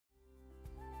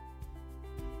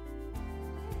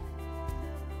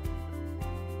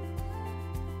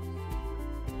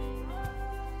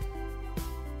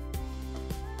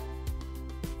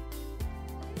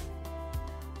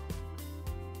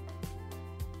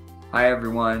Hi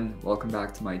everyone, welcome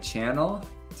back to my channel.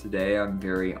 Today I'm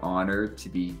very honored to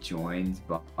be joined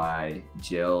by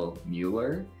Jill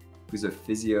Mueller, who's a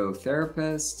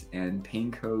physiotherapist and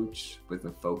pain coach with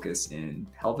a focus in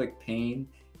pelvic pain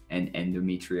and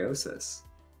endometriosis.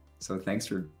 So thanks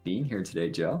for being here today,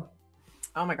 Jill.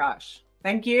 Oh my gosh.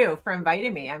 Thank you for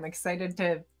inviting me. I'm excited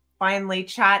to finally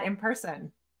chat in person.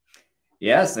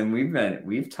 Yes, and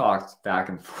we've talked back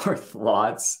and forth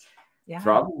lots,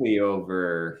 probably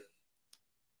over,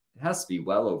 it has to be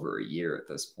well over a year at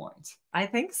this point. I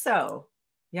think so.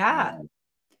 Yeah.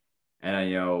 And I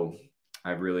know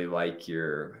I really like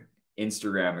your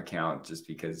Instagram account just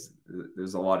because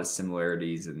there's a lot of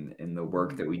similarities in the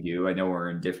work that we do. I know we're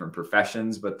in different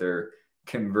professions, but they're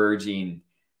converging.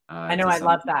 I know. I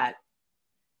love that.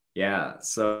 Yeah.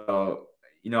 So,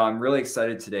 I'm really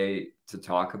excited today to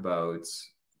talk about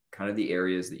kind of the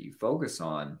areas that you focus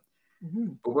on.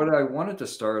 But what I wanted to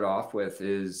start off with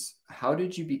is, how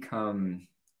did you become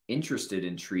interested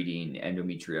in treating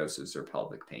endometriosis or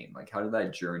pelvic pain? Like, how did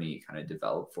that journey kind of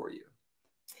develop for you?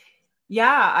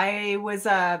 Yeah, I was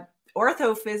a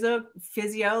ortho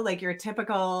physio, like your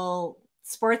typical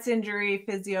sports injury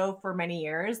physio for many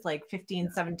years, like 15,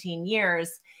 17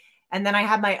 years. And then I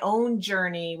had my own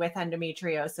journey with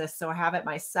endometriosis. So I have it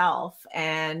myself.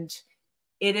 And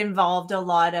it involved a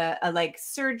lot of like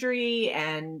surgery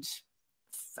and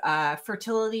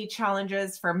fertility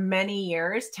challenges for many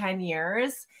years, 10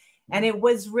 years. And it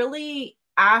was really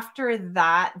after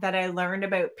that that I learned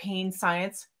about pain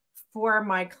science for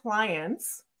my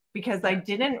clients, because I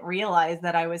didn't realize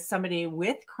that I was somebody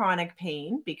with chronic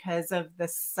pain because of the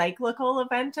cyclical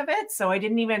event of it. So I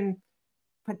didn't even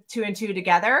put two and two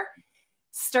together.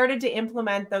 Started to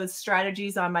implement those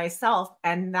strategies on myself.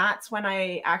 And that's when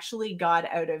I actually got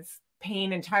out of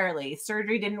pain entirely.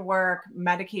 Surgery didn't work,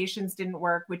 medications didn't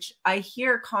work, which I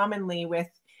hear commonly with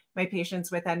my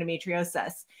patients with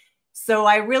endometriosis. So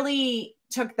I really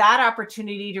took that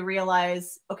opportunity to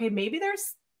realize, okay, maybe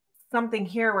there's something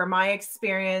here where my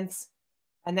experience,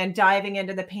 and then diving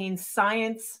into the pain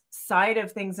science side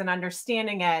of things and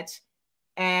understanding it.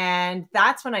 And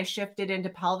that's when I shifted into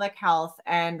pelvic health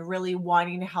and really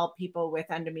wanting to help people with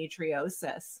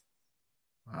endometriosis.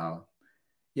 Wow.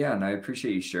 Yeah, and I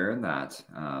appreciate you sharing that.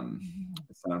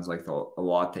 It sounds like a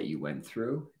lot that you went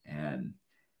through, and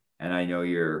I know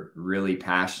you're really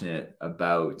passionate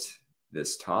about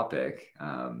this topic,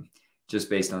 just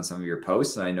based on some of your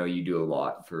posts. And I know you do a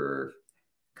lot for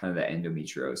kind of the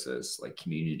endometriosis like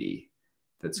community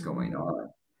that's going on.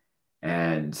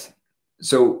 And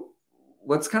so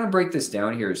let's kind of break this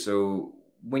down here. So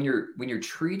when you're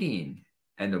treating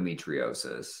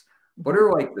endometriosis, what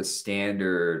are like the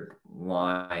standard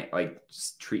line, like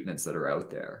treatments that are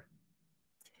out there?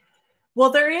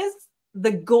 Well, there is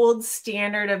the gold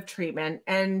standard of treatment,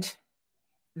 and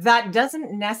that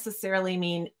doesn't necessarily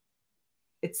mean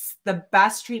it's the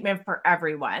best treatment for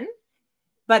everyone,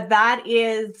 but that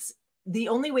is the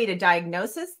only way to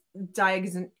diagnose it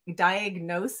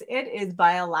is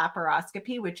by a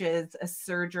laparoscopy, which is a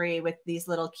surgery with these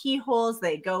little keyholes.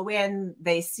 They go in,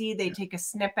 they take a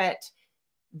snippet,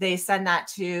 they send that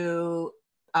to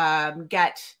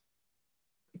get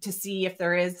to see if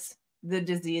there is the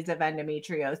disease of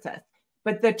endometriosis.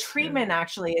 But the treatment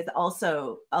actually is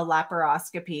also a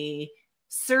laparoscopy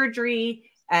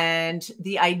surgery. And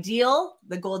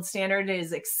the gold standard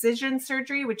is excision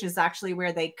surgery, which is actually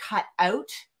where they cut out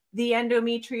the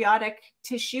endometriotic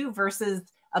tissue, versus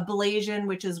ablation,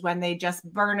 which is when they just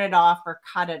burn it off or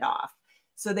cut it off.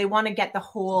 So they want to get the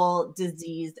whole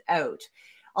disease out.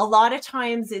 A lot of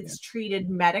times it's treated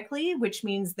medically, which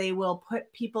means they will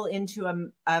put people into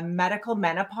a medical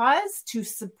menopause to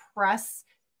suppress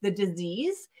the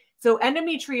disease. So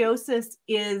endometriosis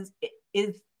is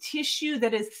tissue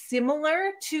that is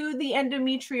similar to the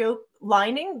endometrial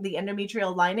lining,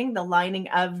 the lining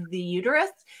of the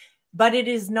uterus, but it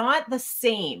is not the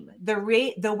same. The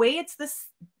way it's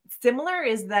similar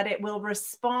is that it will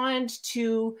respond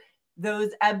to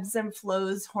those ebbs and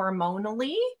flows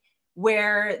hormonally,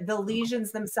 where the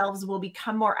lesions themselves will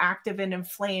become more active and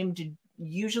inflamed,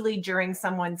 usually during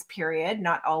someone's period,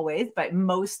 not always, but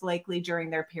most likely during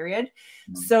their period.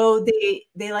 So they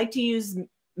like to use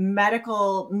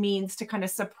medical means to kind of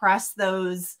suppress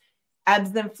those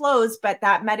ebbs and flows, but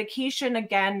that medication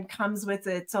again comes with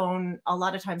its own, a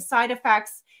lot of times, side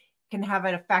effects, can have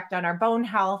an effect on our bone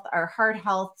health, our heart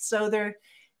health. So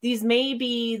these may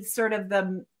be sort of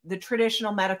the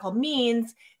traditional medical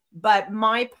means, but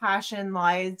my passion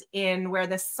lies in where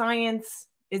the science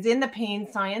is in the pain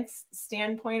science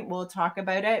standpoint. We'll talk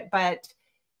about it, but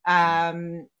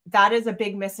that is a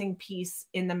big missing piece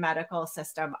in the medical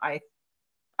system, I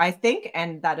I think,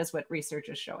 and that is what research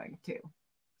is showing too.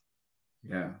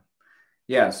 Yeah.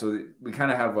 Yeah. So we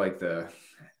kind of have like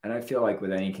and I feel like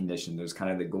with any condition, there's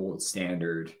kind of the gold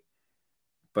standard.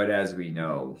 But as we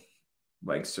know,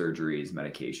 like surgeries,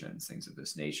 medications, things of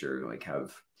this nature, like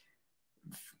have,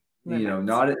 Limits.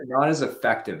 not as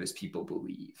effective as people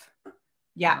believe.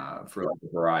 Yeah. For like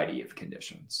a variety of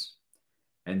conditions.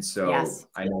 And so Yes.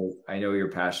 I know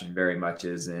your passion very much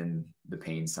is in the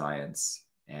pain science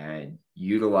and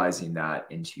utilizing that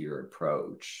into your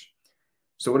approach.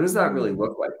 So what does that really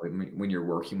look like when you're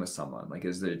working with someone? Like,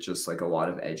 is it just like a lot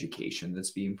of education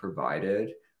that's being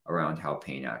provided around how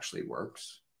pain actually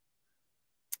works?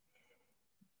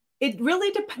 It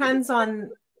really depends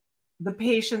on the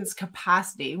patient's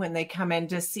capacity when they come in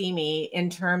to see me in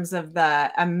terms of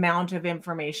the amount of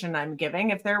information I'm giving.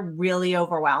 If they're really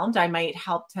overwhelmed, I might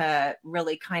help to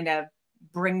really kind of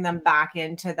bring them back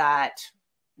into that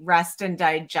rest and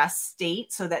digest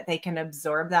state so that they can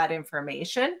absorb that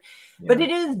information. Yeah. But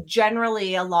it is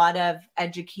generally a lot of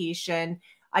education.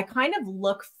 I kind of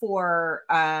look for,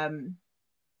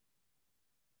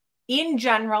 in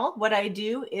general, what I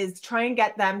do is try and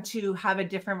get them to have a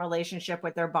different relationship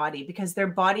with their body, because their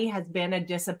body has been a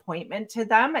disappointment to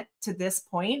them to this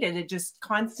point, and it just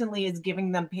constantly is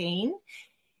giving them pain.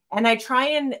 And I try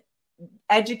and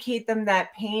educate them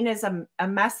that pain is a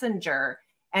messenger,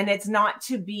 and it's not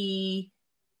to be,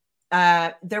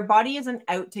 their body isn't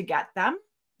out to get them.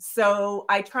 So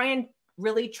I try and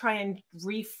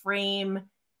reframe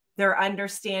their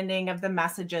understanding of the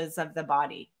messages of the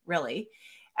body, really.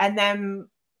 And then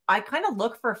I kind of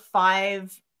look for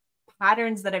 5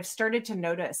 patterns that I've started to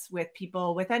notice with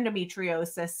people with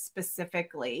endometriosis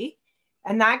specifically.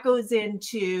 And that goes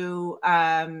into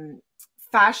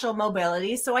fascial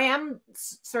mobility. So I am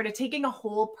sort of taking a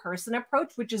whole person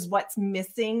approach, which is what's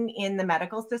missing in the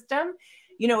medical system.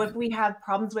 If we have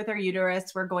problems with our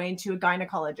uterus, we're going to a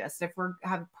gynecologist. If we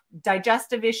have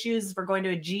digestive issues, we're going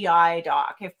to a GI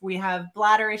doc. If we have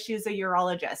bladder issues, a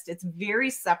urologist. It's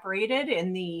very separated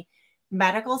in the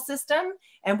medical system.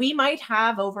 And we might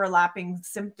have overlapping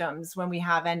symptoms when we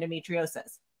have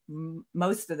endometriosis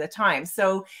most of the time.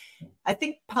 So I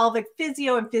think pelvic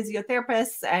physio and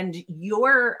physiotherapists and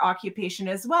your occupation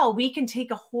as well, we can take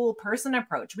a whole person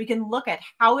approach. We can look at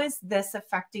how is this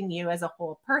affecting you as a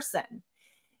whole person.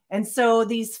 And so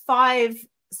these 5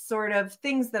 sort of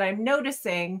things that I'm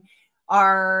noticing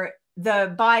are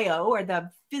the bio or the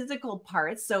physical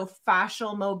parts. So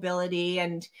fascial mobility,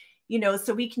 and,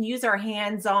 so we can use our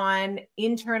hands on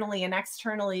internally and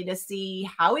externally to see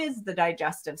how is the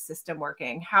digestive system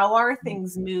working? How are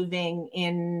things moving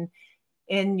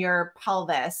in your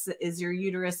pelvis? Is your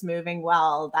uterus moving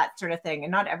well? That sort of thing.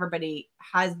 And not everybody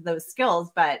has those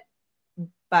skills, but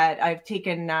I've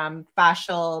taken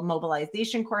fascial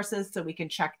mobilization courses, so we can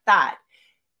check that.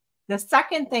 The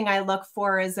second thing I look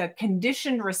for is a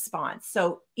conditioned response.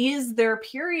 So is their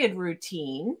period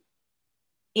routine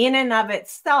in and of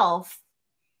itself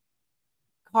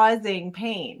causing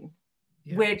pain,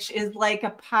 which is like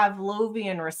a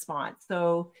Pavlovian response.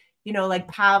 So,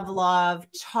 like Pavlov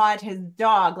taught his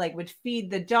dog, like would feed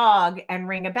the dog and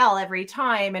ring a bell every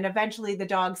time. And eventually the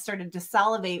dog started to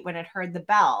salivate when it heard the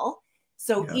bell.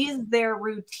 So is their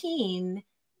routine,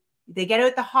 they get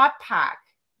out the hot pack.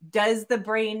 Does the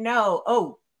brain know,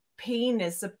 oh, pain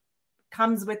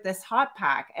comes with this hot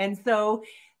pack? And so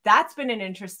that's been an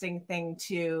interesting thing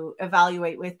to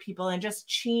evaluate with people, and just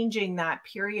changing that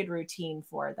period routine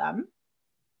for them.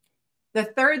 The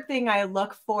third thing I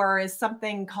look for is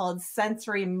something called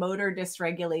sensory motor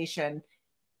dysregulation,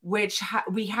 which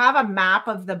we have a map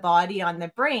of the body on the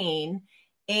brain,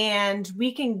 and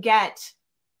we can get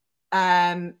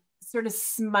sort of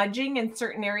smudging in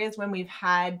certain areas when we've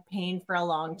had pain for a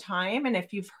long time. And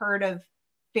if you've heard of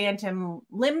phantom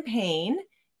limb pain,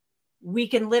 we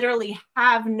can literally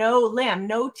have no limb,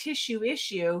 no tissue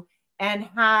issue, and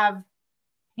have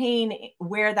pain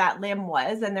where that limb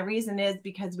was. And the reason is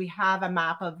because we have a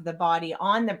map of the body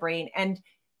on the brain. And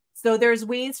so there's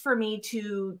ways for me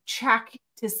to check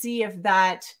to see if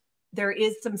there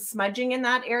is some smudging in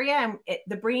that area. And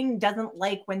the brain doesn't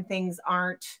like when things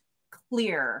aren't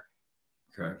clear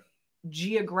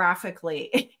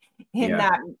geographically in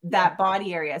that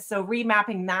body area. So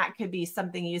remapping that could be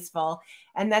something useful.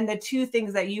 And then the 2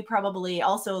 things that you probably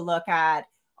also look at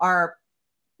are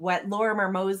what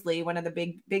Lorimer Moseley, one of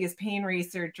the biggest pain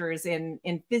researchers in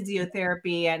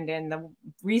physiotherapy and in the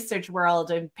research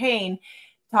world in pain,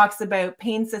 talks about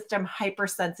pain system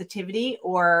hypersensitivity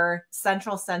or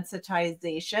central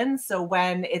sensitization. So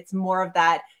when it's more of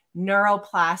that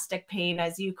neuroplastic pain,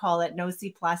 as you call it,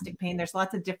 nociplastic pain. There's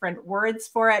lots of different words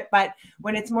for it, but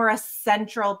when it's more a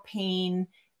central pain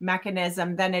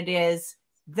mechanism than it is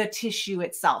the tissue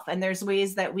itself. And there's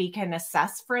ways that we can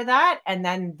assess for that. And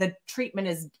then the treatment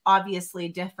is obviously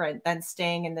different than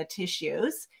staying in the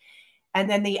tissues. And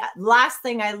then the last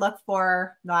thing I look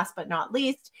for, last but not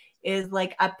least, is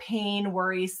like a pain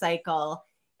worry cycle.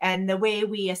 And the way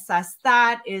we assess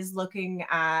that is looking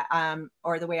at,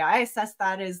 or the way I assess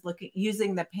that is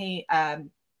using the pain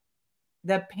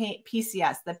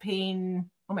PCS, the pain,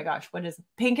 oh my gosh, what is it?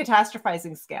 Pain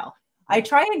catastrophizing scale. I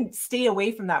try and stay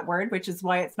away from that word, which is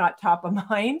why it's not top of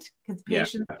mind, because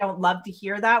patients don't love to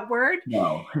hear that word.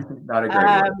 No, not a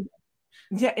great word.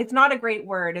 Yeah, it's not a great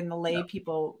word in the lay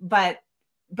people, but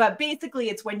basically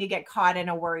it's when you get caught in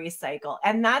a worry cycle.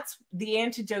 And that's the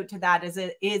antidote to that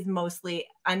is mostly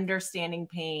understanding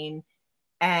pain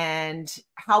and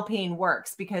how pain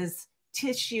works, because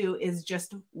tissue is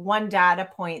just one data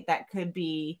point that could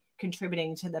be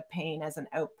contributing to the pain as an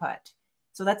output.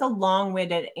 So that's a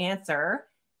long-winded answer.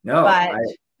 No,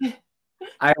 but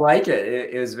I like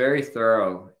it. It was very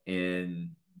thorough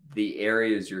in the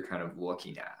areas you're kind of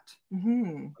looking at.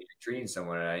 When you're treating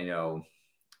someone, and I know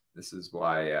this is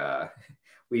why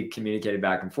we've communicated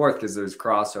back and forth, because there's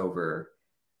crossover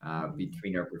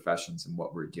between our professions and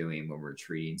what we're doing when we're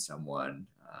treating someone,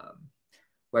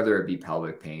 whether it be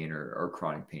pelvic pain or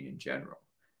chronic pain in general.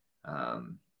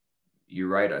 You're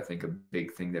right. I think a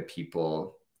big thing that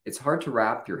it's hard to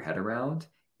wrap your head around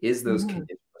is those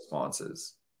condition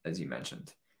responses, as you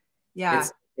mentioned. Yeah.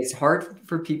 It's hard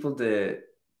for people to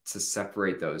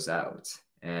separate those out.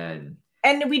 And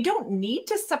we don't need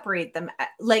to separate them.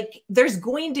 Like, there's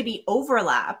going to be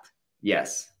overlap.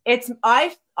 Yes.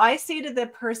 I say to the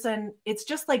person, it's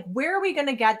just like, where are we going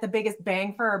to get the biggest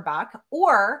bang for our buck?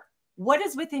 Or what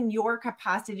is within your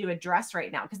capacity to address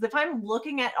right now? Because if I'm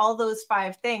looking at all those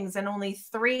 5 things and only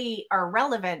 3 are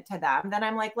relevant to them, then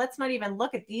I'm like, let's not even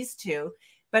look at these 2.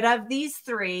 But of these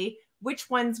 3, which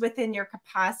one's within your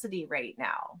capacity right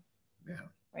now? Yeah.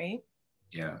 Right?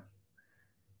 Yeah.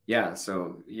 Yeah.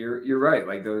 So you're right.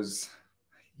 Like those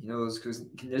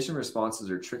condition responses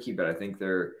are tricky, but I think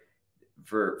they're,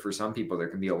 for some people, there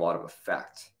can be a lot of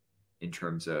effect in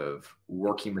terms of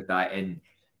working with that and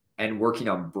working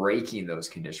on breaking those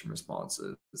condition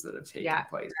responses that have taken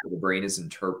place. The brain has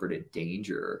interpreted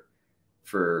danger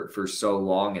for so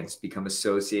long. It's become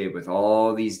associated with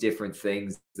all these different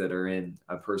things that are in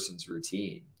a person's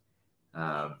routine.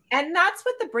 And that's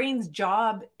what the brain's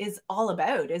job is all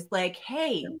about, is like,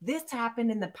 hey, this happened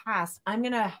in the past. I'm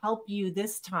going to help you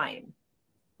this time.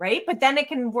 Right. But then it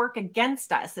can work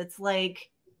against us. It's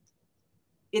like,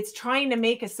 it's trying to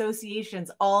make associations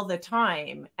all the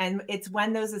time. And it's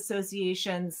when those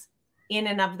associations in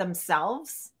and of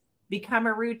themselves become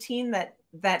a routine that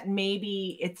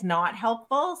maybe it's not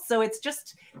helpful. So it's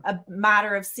just a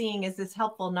matter of seeing, is this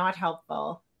helpful, not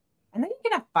helpful? And then you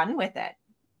can have fun with it.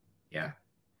 Yeah.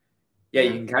 Yeah.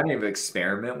 You can kind of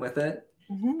experiment with it.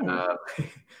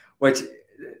 Which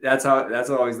that's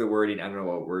always the wording. I don't know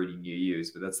what wording you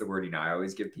use, but that's the wording I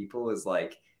always give people, is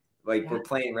like we're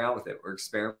playing around with it. We're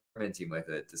experimenting with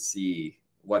it to see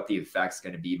what the effect's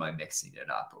going to be by mixing it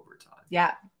up over time.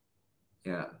 Yeah.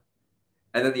 Yeah.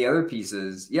 And then the other piece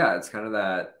is, it's kind of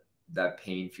that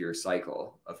pain fear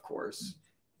cycle, of course,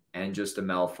 and just a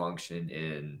malfunction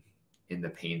in the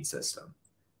pain system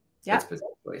that's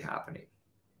potentially happening.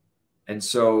 And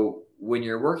so when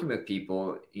you're working with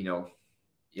people, you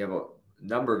have a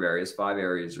number of areas, 5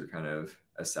 areas you're kind of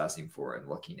assessing for and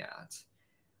looking at.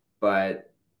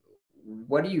 But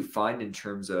what do you find in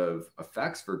terms of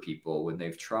effects for people when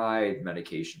they've tried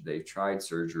medication, they've tried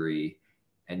surgery,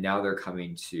 and now they're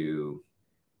coming to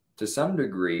some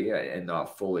degree, and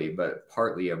not fully, but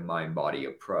partly, a mind-body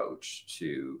approach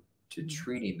to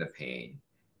treating the pain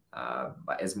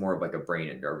as more of like a brain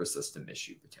and nervous system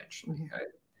issue potentially? Right?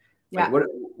 Yeah. Like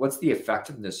what's the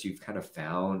effectiveness you've kind of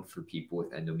found for people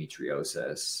with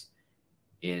endometriosis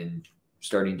in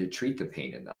starting to treat the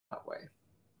pain in that way?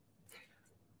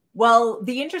 Well,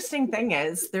 the interesting thing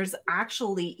is there's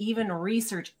actually even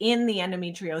research in the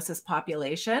endometriosis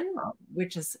population,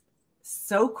 which is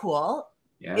so cool.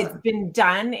 Yeah. It's been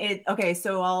done.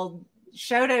 So I'll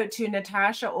shout out to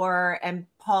Natasha Orr and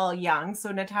Paul Young.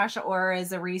 So Natasha Orr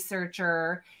is a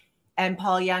researcher, and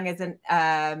Paul Young is a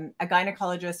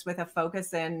gynecologist with a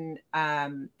focus in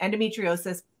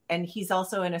endometriosis, and he's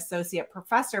also an associate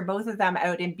professor, both of them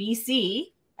out in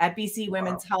BC at BC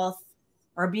Women's Health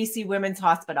or BC Women's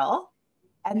Hospital.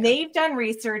 And they've done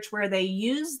research where they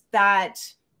use that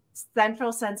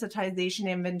central sensitization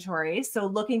inventory, so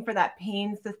looking for that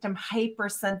pain system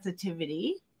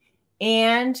hypersensitivity,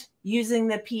 and using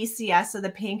the PCS, so the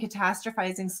pain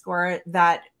catastrophizing score,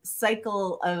 that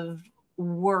cycle of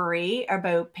worry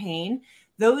about pain,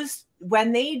 those,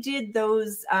 when they did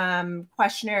those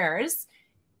questionnaires,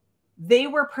 they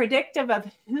were predictive of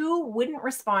who wouldn't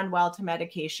respond well to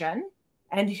medication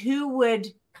and who would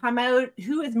come out,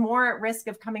 who is more at risk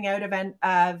of coming out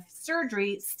of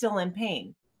surgery still in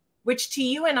pain, which to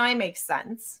you and I makes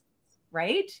sense,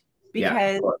 right?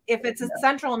 Because if it's a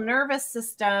central nervous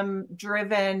system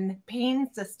driven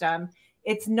pain system,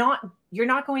 it's not, you're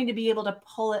not going to be able to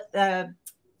pull it,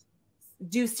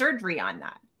 do surgery on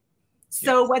that.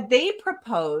 So what they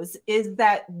propose is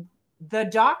that the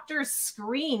doctors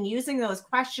screen using those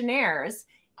questionnaires,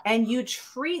 and you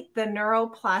treat the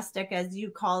neuroplastic, as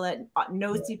you call it,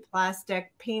 nociplastic,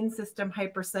 pain system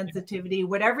hypersensitivity,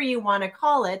 whatever you want to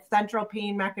call it, central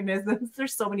pain mechanisms.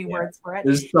 There's so many words for it.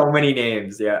 There's so many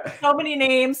names. Yeah. So many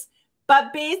names.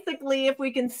 But basically, if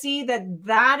we can see that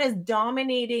that is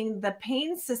dominating the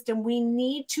pain system, we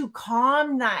need to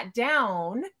calm that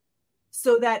down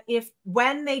so that if,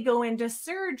 when they go into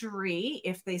surgery,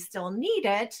 if they still need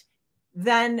it,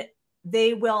 then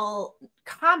they will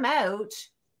come out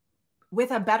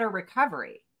with a better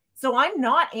recovery. So I'm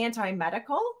not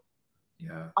anti-medical.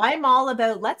 Yeah. I'm all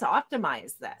about, let's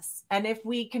optimize this. And if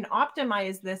we can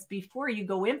optimize this before you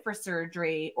go in for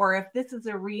surgery, or if this is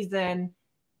a reason.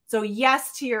 So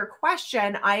yes, to your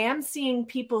question, I am seeing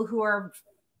people who are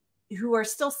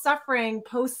still suffering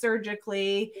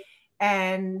post-surgically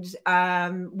and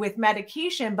with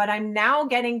medication, but I'm now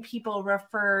getting people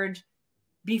referred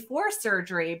before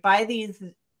surgery by these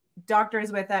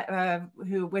doctors with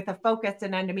a focus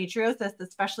in endometriosis,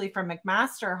 especially from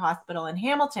McMaster Hospital in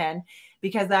Hamilton,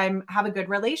 because I have a good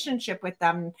relationship with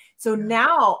them. So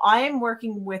now I'm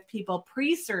working with people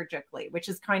pre-surgically, which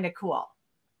is kind of cool.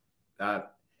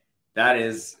 That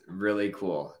is really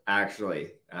cool,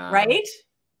 actually. Right?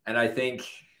 And I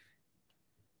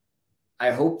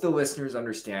hope the listeners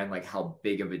understand like how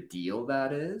big of a deal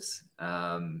that is.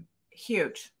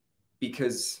 Huge.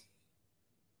 Because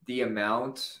the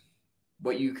amount,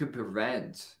 what you could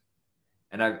prevent,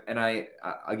 and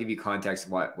I'll give you context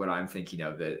of what I'm thinking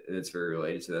of that's very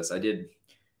related to this. I did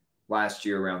last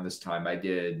year around this time, I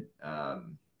did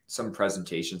some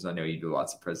presentations. I know you do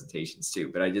lots of presentations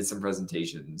too, but I did some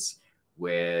presentations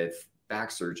with back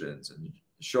surgeons and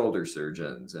shoulder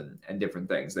surgeons and different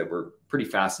things that were pretty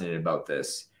fascinated about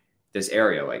this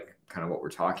area, like kind of what we're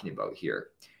talking about here.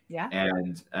 Yeah.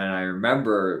 And I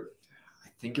remember, I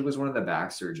think it was one of the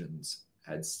back surgeons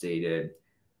had stated,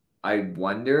 I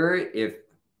wonder if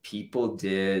people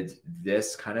did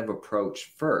this kind of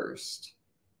approach first,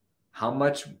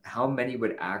 how many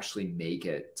would actually make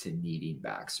it to needing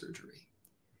back surgery?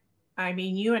 I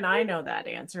mean, you and I know that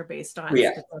answer based on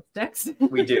statistics.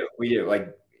 We do.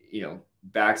 Like,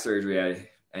 back surgery,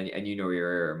 and you know your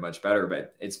area much better,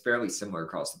 but it's fairly similar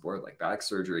across the board. Like back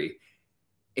surgery,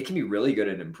 it can be really good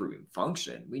at improving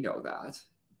function. We know that,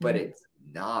 but it's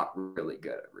not really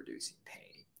good at reducing pain.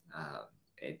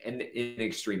 And in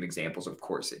extreme examples, of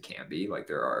course, it can be. Like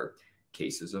there are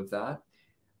cases of that.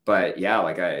 But yeah,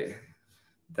 like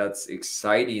that's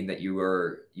exciting that you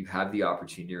have the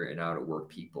opportunity now to work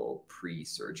people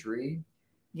pre-surgery.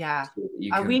 Yeah. So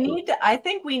I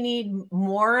think we need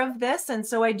more of this. And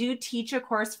so I do teach a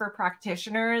course for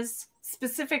practitioners,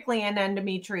 specifically in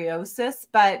endometriosis,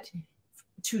 but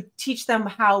to teach them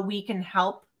how we can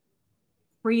help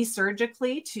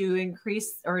pre-surgically to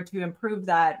increase or to improve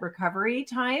that recovery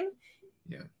time.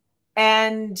 Yeah.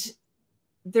 And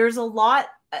there's a lot.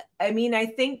 I mean, I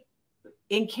think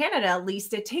in Canada, at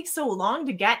least, it takes so long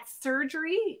to get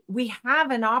surgery. We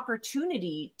have an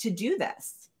opportunity to do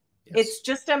this. Yes. It's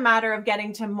just a matter of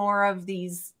getting to more of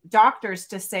these doctors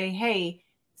to say, hey,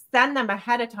 send them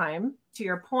ahead of time, to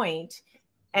your point.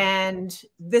 And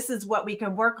this is what we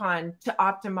can work on to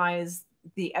optimize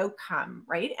the outcome,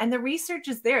 right? And the research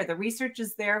is there. The research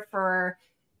is there for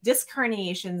disc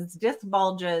herniations, disc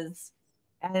bulges,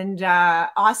 and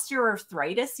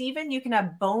osteoarthritis. Even you can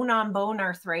have bone-on-bone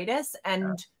arthritis,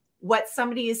 and what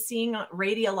somebody is seeing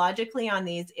radiologically on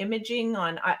these imaging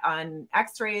on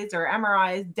x-rays or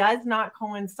MRIs does not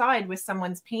coincide with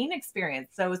someone's pain experience.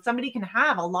 So somebody can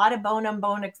have a lot of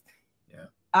bone-on-bone.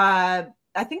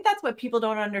 I think that's what people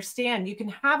don't understand. You can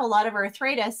have a lot of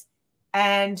arthritis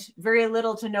and very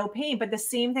little to no pain, but the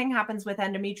same thing happens with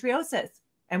endometriosis.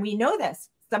 And we know this.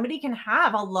 Somebody can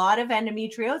have a lot of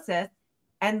endometriosis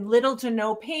and little to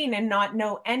no pain and not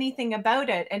know anything about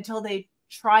it until they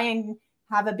try and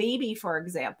have a baby, for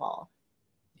example.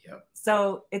 Yep.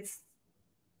 So it's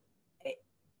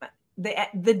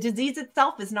the disease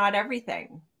itself is not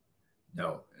everything.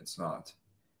 No, it's not.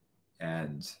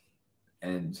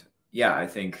 and yeah, I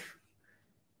think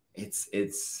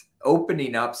it's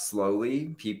opening up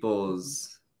slowly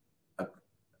people's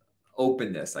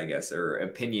openness, I guess, or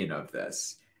opinion of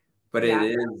this, but Yeah.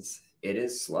 it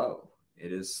is slow.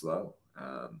 It is slow.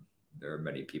 There are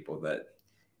many people that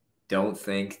don't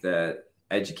think that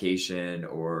education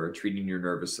or treating your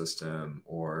nervous system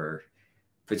or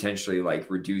potentially like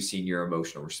reducing your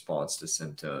emotional response to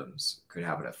symptoms could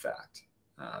have an effect.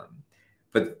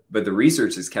 But the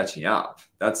research is catching up.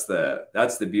 That's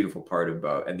the beautiful part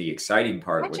about, and the exciting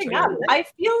part, which Catching up. I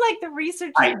feel like the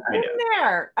research has been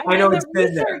there. I know mean, it's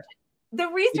been there. The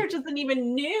research isn't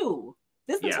even new.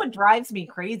 This is Yeah, what drives me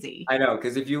crazy. I know,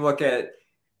 because if you look at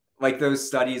like those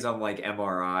studies on like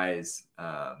MRIs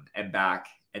and back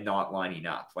and not lining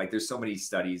up, like there's so many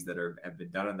studies that have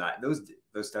been done on that. And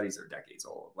those studies are decades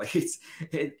old. Like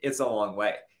it's a long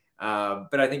way.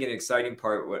 But I think an exciting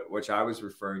part, which I was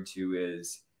referring to,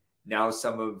 is now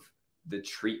some of the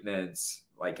treatments,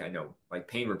 like I know, like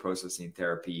pain reprocessing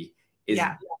therapy is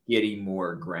getting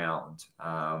more ground.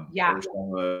 Or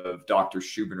some of Dr.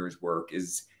 Schubiner's work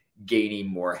is gaining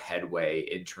more headway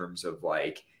in terms of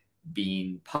like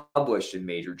being published in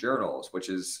major journals, which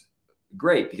is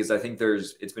great, because I think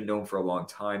it's been known for a long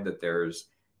time that there's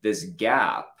this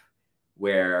gap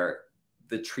where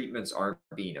the treatments aren't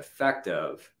being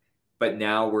effective, but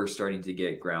now we're starting to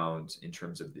get ground in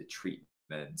terms of the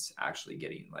treatments actually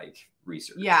getting like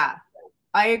research. Yeah,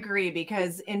 I agree,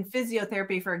 because in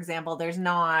physiotherapy, for example, there's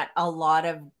not a lot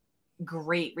of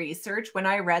great research. When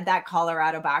I read that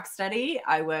Colorado back study,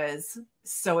 I was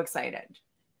so excited.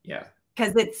 Yeah.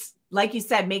 Because it's, like you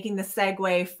said, making the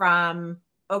segue from,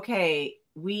 okay,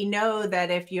 we know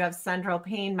that if you have central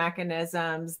pain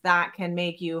mechanisms, that can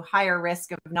make you higher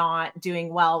risk of not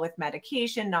doing well with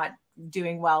medication, not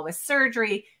doing well with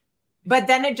surgery, but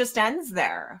then it just ends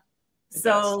there.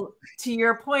 So to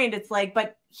your point, it's like,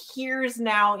 but here's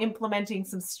now implementing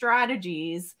some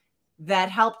strategies that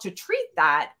help to treat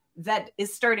that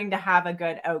is starting to have a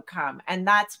good outcome. And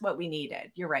that's what we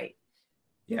needed. You're right.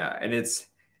 Yeah. And it's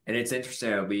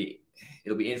interesting. It'll be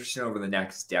interesting over the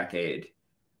next decade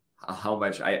how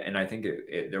much I think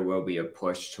there will be a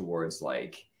push towards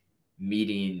like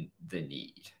meeting the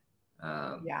need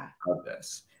of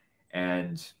this.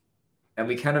 And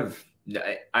we kind of,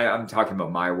 I'm talking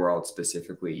about my world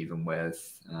specifically, even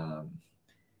with,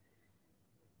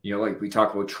 like we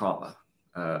talk about trauma.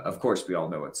 Of course, we all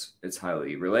know it's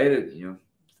highly related.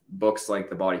 Books like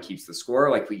The Body Keeps the Score,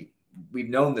 like we've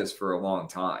known this for a long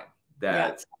time,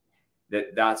 that's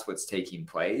what's taking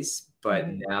place. But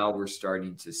now we're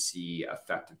starting to see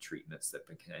effective treatments that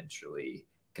potentially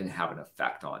can have an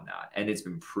effect on that. And it's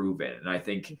been proven. And I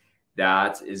think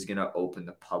that is going to open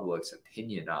the public's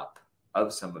opinion up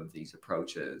of some of these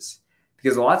approaches,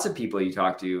 because lots of people you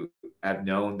talk to have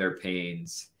known their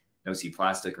pains,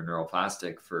 nociplastic or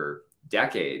neuroplastic, for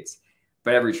decades,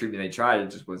 but every treatment they tried, it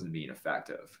just wasn't being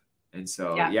effective. And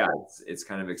so, it's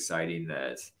kind of exciting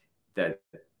that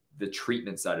the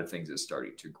treatment side of things is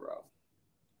starting to grow.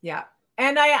 Yeah.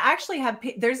 And I actually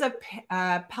there's a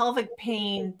pelvic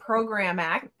pain program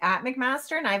at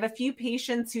McMaster, and I have a few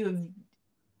patients who have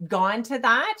gone to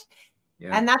that.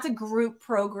 Yeah. And that's a group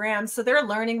program. So they're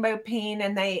learning about pain,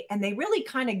 and they really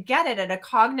kind of get it at a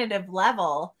cognitive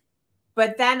level.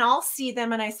 But then I'll see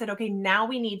them and I said, okay, now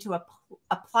we need to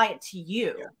apply it to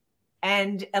you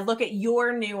and look at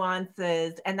your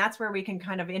nuances. And that's where we can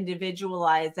kind of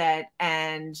individualize it.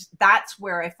 And that's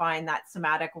where I find that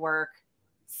somatic work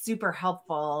super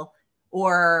helpful,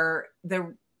 or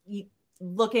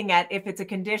looking at if it's a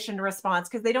conditioned response,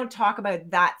 because they don't talk about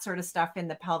that sort of stuff in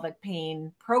the pelvic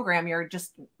pain program. You're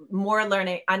just more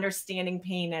understanding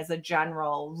pain as a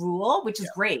general rule, which is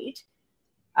great.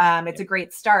 It's a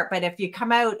great start. But if you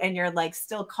come out and you're like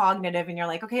still cognitive and you're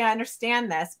like, okay, I understand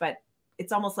this, but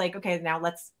it's almost like, okay, now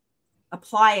let's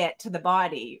apply it to the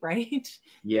body, right?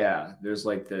 Yeah. There's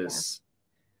like this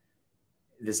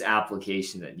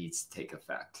application that needs to take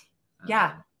effect.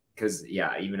 Yeah. Because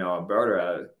even though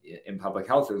Alberta in public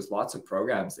health, there's lots of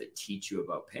programs that teach you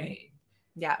about pain.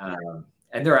 Yeah.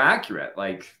 And they're accurate.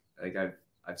 Like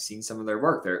I've seen some of their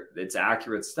work. It's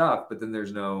accurate stuff, but then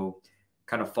there's no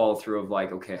kind of follow through of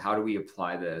like, okay, how do we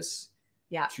apply this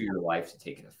to your life to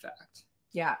take an effect?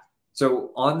 Yeah.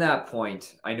 So on that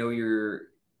point, I know you're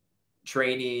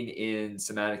training in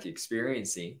somatic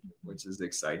experiencing, which is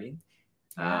exciting.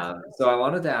 Yeah. So I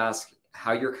wanted to ask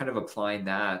how you're kind of applying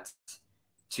that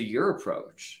to your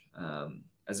approach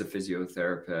as a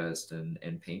physiotherapist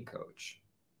and pain coach.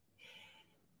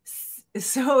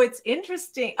 So it's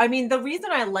interesting. I mean, the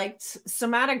reason I liked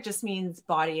somatic just means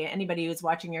body. Anybody who's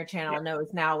watching your channel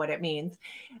knows now what it means.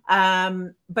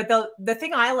 But the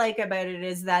thing I like about it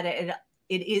is that it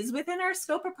is within our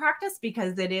scope of practice,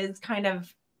 because it is kind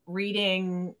of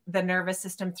reading the nervous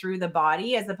system through the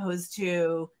body, as opposed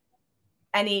to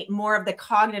any more of the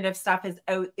cognitive stuff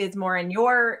is more in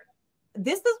your.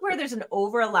 This is where there's an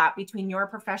overlap between your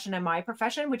profession and my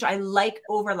profession, which I like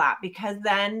overlap, because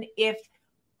then if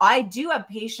I do have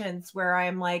patients where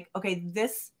I'm like, okay,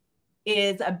 this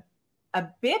is a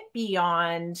bit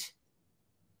beyond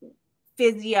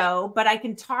physio, but I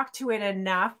can talk to it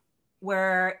enough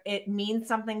where it means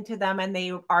something to them and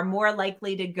they are more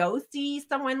likely to go see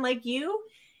someone like you.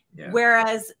 Yeah.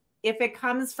 Whereas if it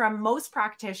comes from most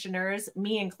practitioners,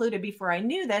 me included, before I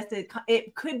knew this,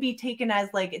 it could be taken as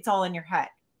like, it's all in your head,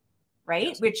 right?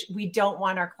 Yes. Which we don't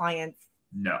want our clients.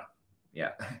 No.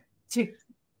 Yeah.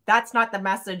 That's not the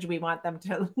message we want them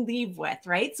to leave with,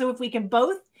 right? So if we can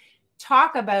both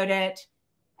talk about it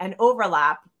and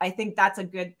overlap, I think that's a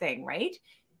good thing, right?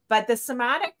 But the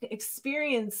somatic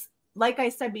experience, like I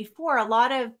said before, a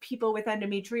lot of people with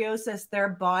endometriosis, their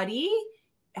body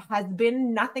has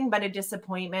been nothing but a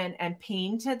disappointment and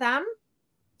pain to them.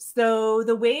 So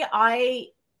the way I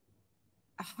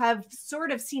have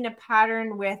sort of seen a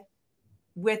pattern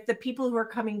with the people who are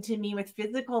coming to me with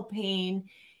physical pain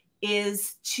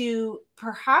is to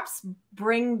perhaps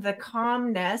bring the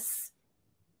calmness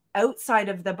outside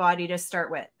of the body to start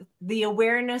with. The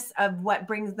awareness of what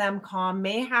brings them calm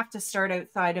may have to start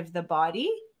outside of the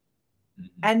body,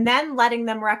 and then letting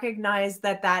them recognize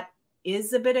that that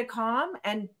is a bit of calm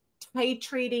and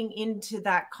titrating into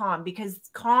that calm, because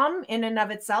calm in and of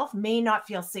itself may not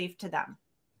feel safe to them.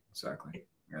 Exactly.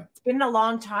 Yeah. It's been a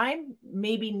long time,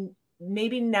 maybe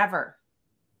never.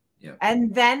 Yeah.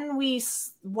 And then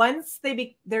once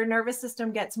their nervous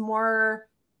system gets more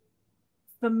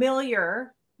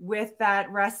familiar with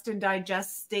that rest and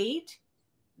digest state,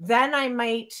 then I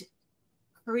might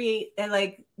create,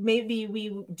 like, maybe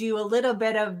we do a little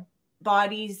bit of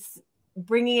bodies,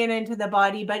 bringing it into the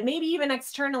body, but maybe even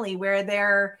externally, where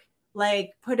they're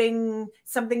like putting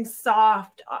something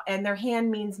soft and their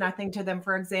hand means nothing to them,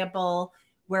 for example,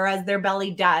 whereas their belly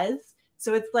does.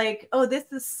 So it's like, oh, this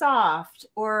is soft,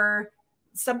 or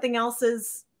something else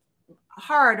is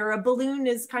hard, or a balloon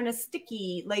is kind of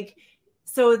sticky. Like,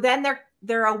 so then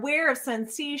they're aware of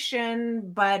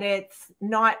sensation, but it's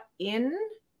not in.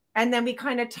 And then we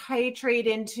kind of titrate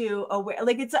into aware.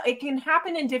 Like, it can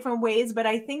happen in different ways, but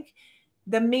I think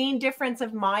the main difference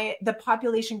of the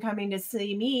population coming to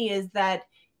see me is that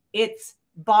it's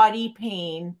body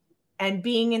pain, and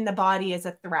being in the body is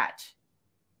a threat.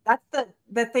 That's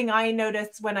the thing I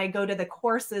notice when I go to the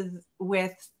courses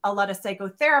with a lot of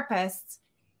psychotherapists.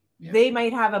 Yeah. They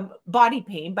might have a body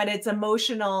pain, but it's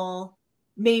emotional,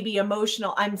 maybe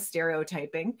emotional. I'm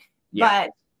stereotyping, yeah.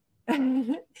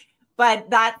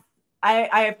 But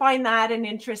I find that an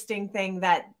interesting thing,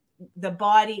 that the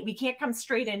body, we can't come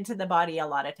straight into the body a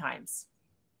lot of times.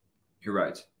 You're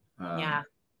right. Yeah.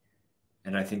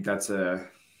 And I think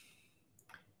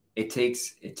it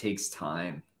takes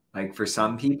time. Like, for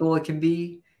some people, it can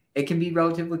be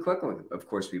relatively quick. Of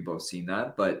course, we've both seen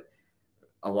that, but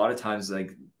a lot of times,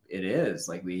 like, it is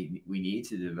like we need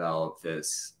to develop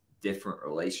this different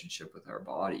relationship with our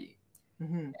body.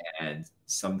 Mm-hmm. And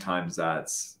sometimes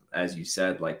that's, as you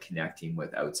said, like connecting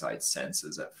with outside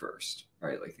senses at first,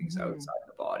 right? Like things outside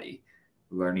the body,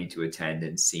 learning to attend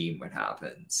and seeing what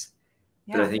happens.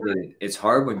 Yeah. But I think it's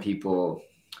hard when people,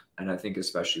 and I think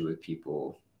especially with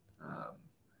people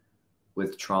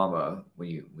with trauma, when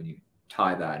you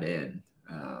tie that in,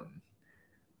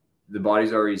 the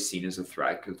body's already seen as a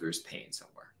threat because there's pain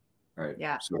somewhere, right?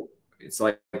 Yeah. So it's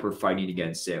like we're fighting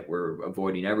against it. We're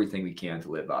avoiding everything we can to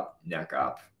live up, neck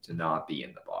up, to not be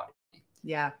in the body.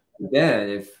 Yeah. But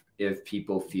then if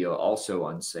people feel also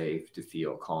unsafe to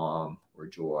feel calm or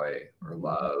joy or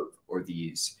love, or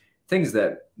these things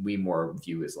that we more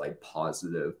view as like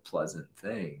positive, pleasant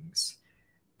things,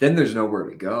 then there's nowhere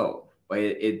to go. Like,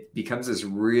 it becomes this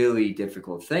really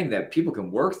difficult thing that people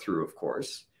can work through, of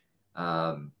course.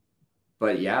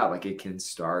 But yeah, like, it can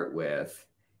start with,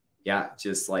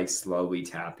 just like slowly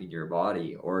tapping your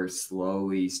body, or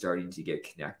slowly starting to get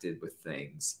connected with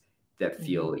things that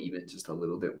feel even just a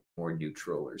little bit more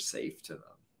neutral or safe to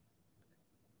them.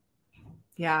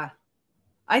 Yeah.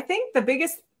 I think the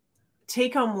biggest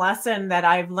take-home lesson that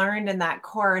I've learned in that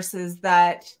course is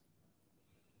that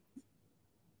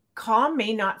calm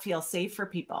may not feel safe for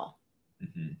people.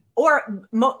 Mm-hmm. Or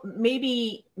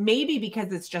maybe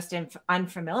because it's just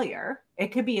unfamiliar. It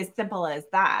could be as simple as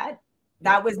that.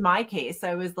 that was my case.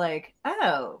 I was like,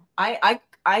 oh, I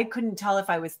couldn't tell if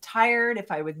I was tired,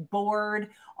 if I was bored.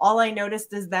 All I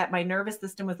noticed is that my nervous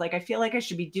system was like, I feel like I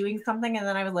should be doing something. And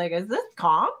then I was like, is this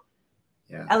calm?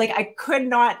 Yeah. I could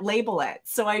not label it.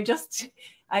 So I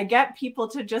get people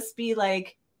to just be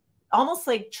like, almost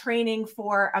like training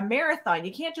for a marathon.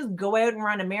 You can't just go out and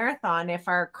run a marathon if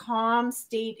our calm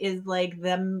state is like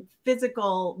the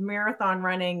physical marathon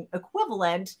running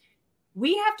equivalent.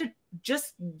 We have to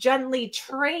just gently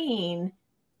train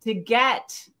to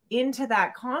get into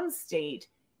that calm state.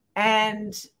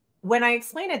 And when I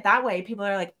explain it that way, people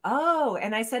are like, oh,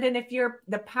 and I said, and if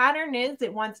the pattern is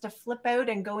it wants to flip out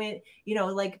and go in,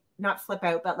 like not flip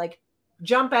out, but like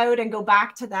jump out and go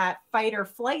back to that fight or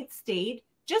flight state,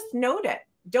 just note it.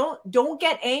 Don't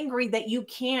get angry that you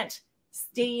can't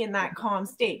stay in that calm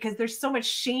state, because there's so much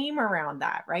shame around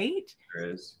that, right?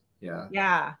 There is. Yeah.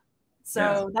 Yeah.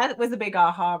 So that was a big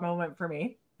aha moment for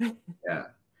me. Yeah.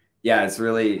 Yeah, it's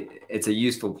a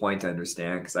useful point to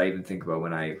understand, because I even think about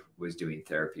when I was doing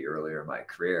therapy earlier in my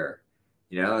career,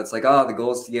 it's like, oh, the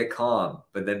goal is to get calm,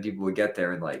 but then people would get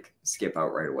there and like skip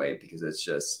out right away, because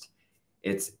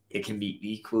it can be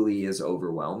equally as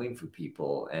overwhelming for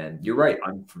people. And you're right,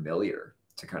 unfamiliar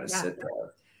to kind of sit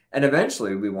there. And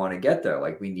eventually we want to get there.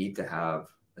 Like, we need to have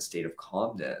a state of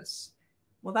calmness.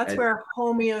 Well, that's where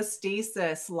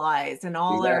homeostasis lies in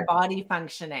all our body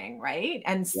functioning, right?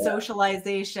 And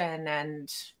socialization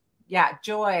and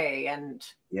joy and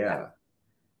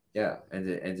and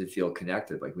to feel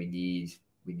connected. Like, we need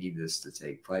this to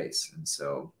take place. And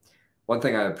so one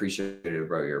thing I appreciated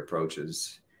about your approach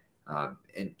is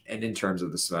and in terms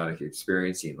of the somatic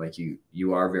experiencing, like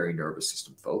you are very nervous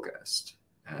system focused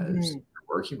as you're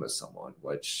working with someone,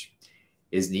 which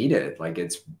is needed. Like,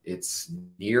 it's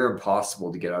near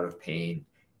impossible to get out of pain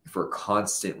if we're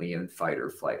constantly in fight or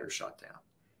flight or shutdown.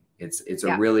 It's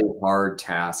a really hard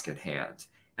task at hand.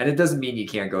 And it doesn't mean you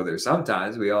can't go there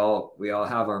sometimes. We all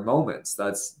have our moments.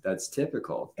 That's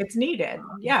typical. It's needed.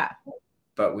 Yeah.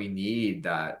 But we need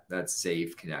that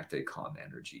safe, connected, calm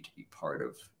energy to be part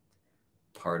of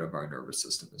our nervous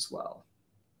system as well.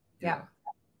 Yeah.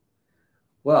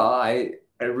 Well, I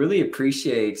really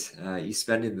appreciate you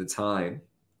spending the time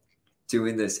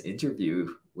doing this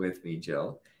interview with me,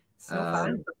 Jill. So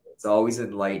fun. It's always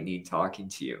enlightening talking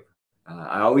to you.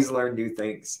 I always learn new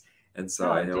things. And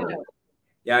so I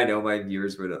know my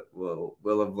viewers will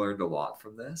have learned a lot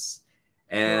from this.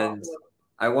 And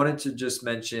I wanted to just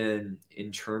mention,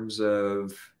 in terms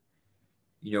of,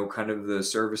 kind of the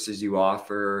services you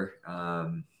offer.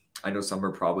 I know some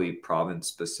are probably province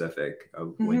specific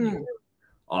of when you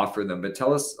offer them, but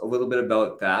tell us a little bit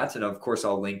about that. And of course,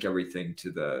 I'll link everything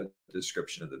to the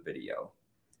description of the video.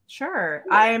 Sure.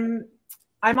 I'm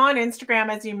on Instagram,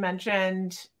 as you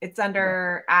mentioned. It's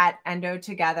under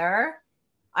 @EndoTogether.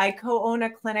 I co-own a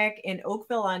clinic in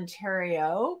Oakville,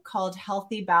 Ontario called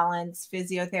Healthy Balance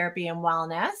Physiotherapy and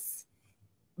Wellness.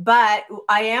 But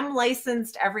I am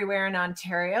licensed everywhere in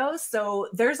Ontario. So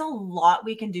there's a lot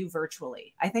we can do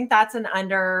virtually. I think that's an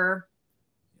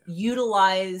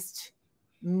underutilized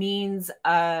means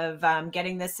of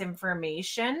getting this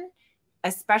information,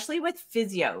 especially with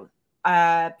physio.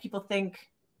 People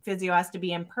think physio has to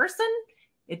be in person.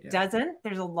 It doesn't.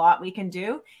 There's a lot we can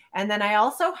do. And then I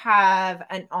also have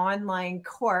an online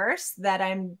course that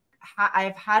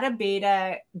I've had a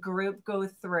beta group go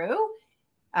through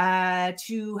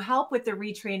to help with the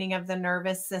retraining of the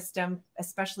nervous system,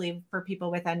 especially for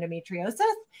people with endometriosis.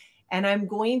 And I'm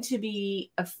going to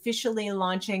be officially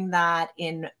launching that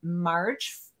in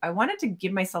March. I wanted to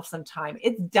give myself some time.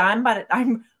 It's done, but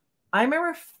I'm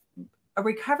a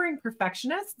recovering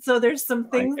perfectionist. So there's some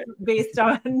things based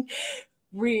on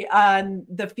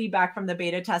the feedback from the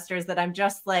beta testers that I'm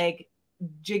just like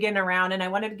jigging around, and I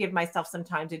wanted to give myself some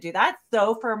time to do that.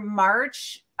 So for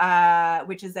March,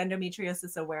 which is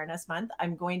Endometriosis Awareness Month,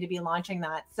 I'm going to be launching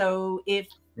that. So if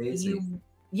you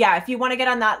want to get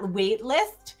on that wait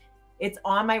list, it's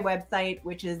on my website,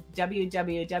 which is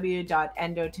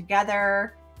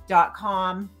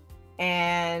www.endotogether.com,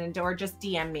 or just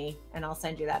DM me and I'll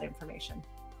send you that information.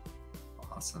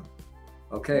 Awesome.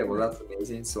 Okay, well, that's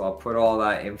amazing. So I'll put all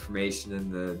that information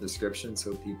in the description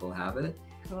so people have it.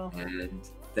 Cool. And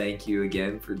thank you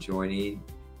again for joining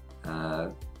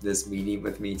this meeting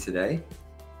with me today.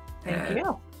 Thank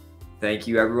you. Thank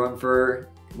you, everyone, for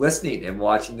listening and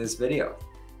watching this video.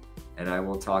 And I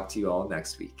will talk to you all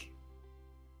next week.